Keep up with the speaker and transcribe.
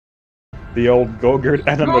The old gogurt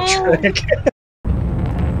enema trick.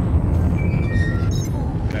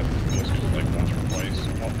 That was just like once or twice.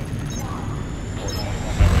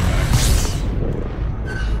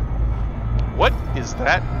 What is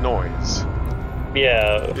that noise?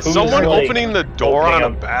 Yeah. Is someone opening the door on a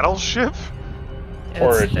battleship?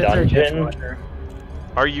 Or a dungeon?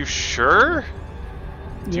 Are you sure?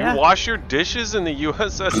 Do Yeah. you wash your dishes in the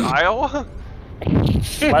USS Iowa?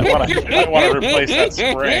 Might want to replace that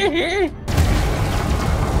spring.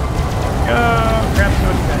 Grab some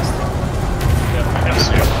of the best. Yep, I can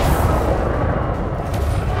see it.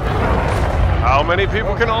 How many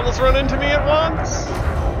people can almost run into me at once?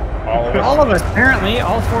 All of us. All of us, apparently.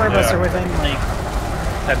 All four of us Yeah. are within, like,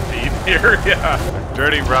 10 feet here, yeah.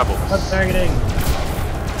 Dirty rebels. what's targeting?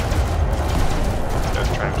 This guy's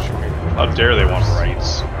trying to shoot me. How dare they want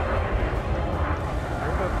rights?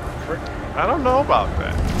 I don't know about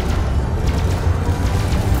that.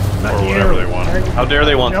 Not Or you. whatever they want. How dare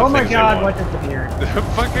they want Oh the my things god, they what want? is it here? The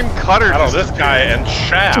fucking cutter. I don't know, just this guy and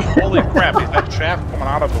Shaft. Holy crap, he's had Shaft coming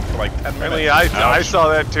out of him for like 10 minutes. Really, I saw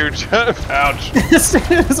that too, Jeff. Ouch.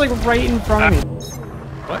 It was like right in front of me.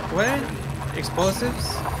 What?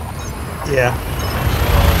 Explosives? Yeah.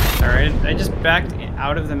 Alright, I just backed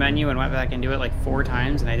out of the menu and went back into it like 4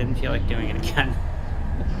 times and I didn't feel like doing it again.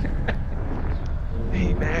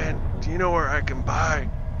 Hey man, do you know where I can buy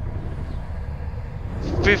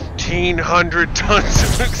 1,500 tons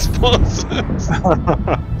of explosives?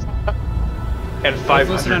 And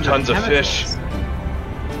 500 tons of fish.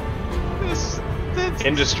 This-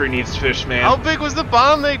 Industry needs fish, man. How big was the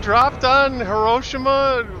bomb they dropped on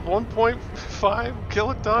Hiroshima? 1.5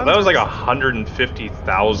 kilotons? That was like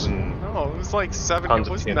 150,000. No, it was like 7. Tons It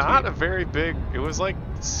of was TNT. not a very big. It was like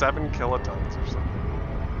 7 kilotons or something.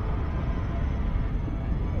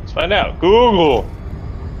 Let's find out. Google.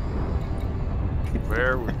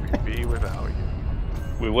 Where would we be without you?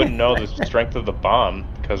 We wouldn't know the strength of the bomb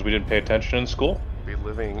because we didn't pay attention in school. Be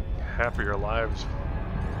living happier lives.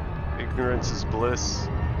 Ignorance is bliss.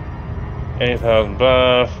 80,000,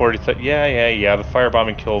 40. Yeah. The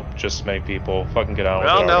firebombing killed just as many people. Fucking get on We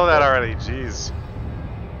with it. all know that already. Jeez.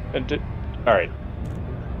 Alright.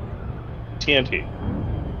 TNT.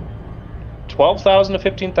 12,000 to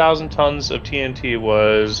 15,000 tons of TNT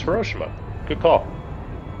was Hiroshima. Good call.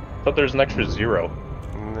 Thought there was an extra 0.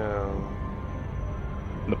 No.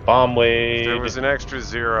 The bomb weighed. There was an extra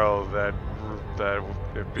 0 that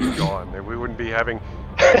it'd be gone. We wouldn't be having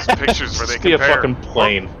those pictures where they Just be a compare fucking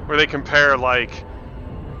plane. where they compare like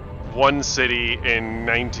one city in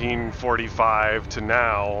 1945 to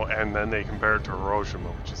now, and then they compare it to Hiroshima,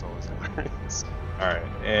 which is always hilarious. Alright,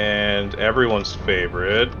 and everyone's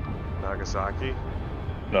favorite. Nagasaki.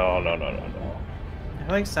 No. I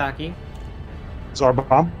like sake.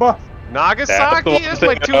 Zarbamba? Nagasaki That's is the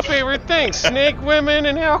my one 2 thing- favorite things: snake women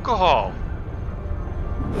and alcohol.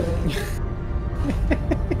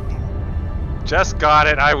 Just got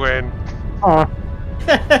it. I win.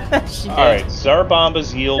 She did. Alright,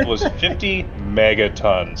 Zarbamba's yield was 50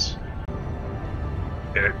 megatons.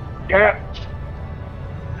 Yeah.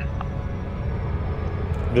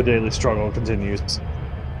 The daily struggle continues.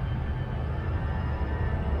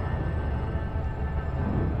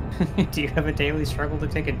 Do you have a daily struggle to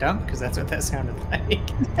take a dump? Because that's what that sounded like.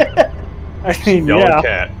 I mean, Yellow yeah.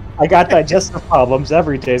 cat. I got digestive problems.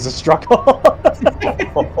 Every day's a struggle.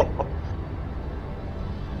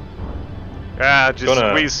 Yeah, just Gonna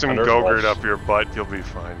squeeze some under gogurt flush. up your butt. You'll be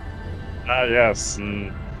fine. Ah, yes.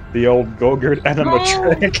 The old gogurt enema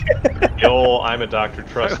trick. Yo, I'm a doctor, I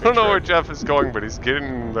trust me. don't know where trick. Jeff is going, but he's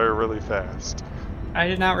getting there really fast. I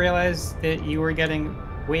did not realize that you were getting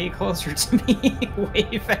way closer to me,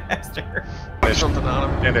 way faster. There's something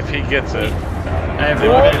on him. And if he gets it. I have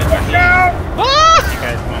no idea. You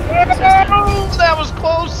guys want me to assist him? Oh, that was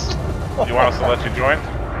close. You want us to let you join? I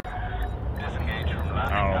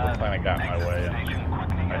don't know, the planet got in my way.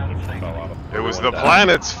 And I just fell out of It was the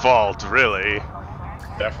planet's fault, really.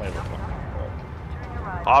 Definitely was.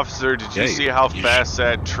 Officer, did you see how fast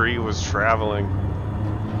that tree was traveling?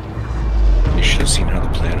 You should have seen how the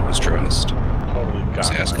planet was dressed. Totally got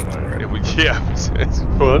Just in asking my way. for it. It was, yeah.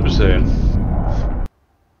 Well, I'm just saying.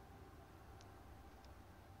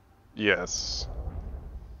 Yes.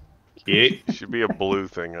 Yeah. Should be a blue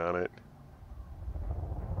thing on it.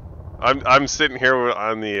 I'm sitting here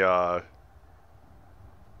on the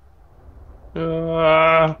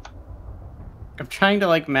I'm trying to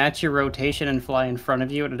like match your rotation and fly in front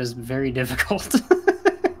of you, and it is very difficult.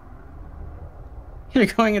 You're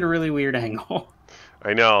going at a really weird angle.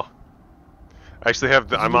 I know. I actually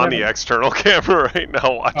have I'm on the external camera right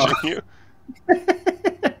now watching you.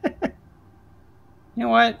 You know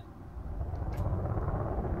what?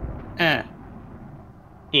 Eh,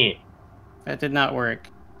 Eh. that did not work.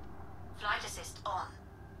 Flight assist on.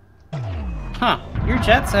 Huh. Your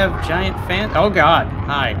jets have giant fans. Oh god.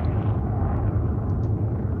 Hi.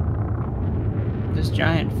 There's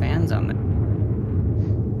giant fans on them.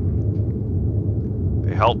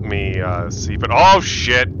 They helped me see, but oh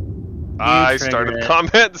shit! I triggered started the it.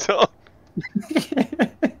 combat zone.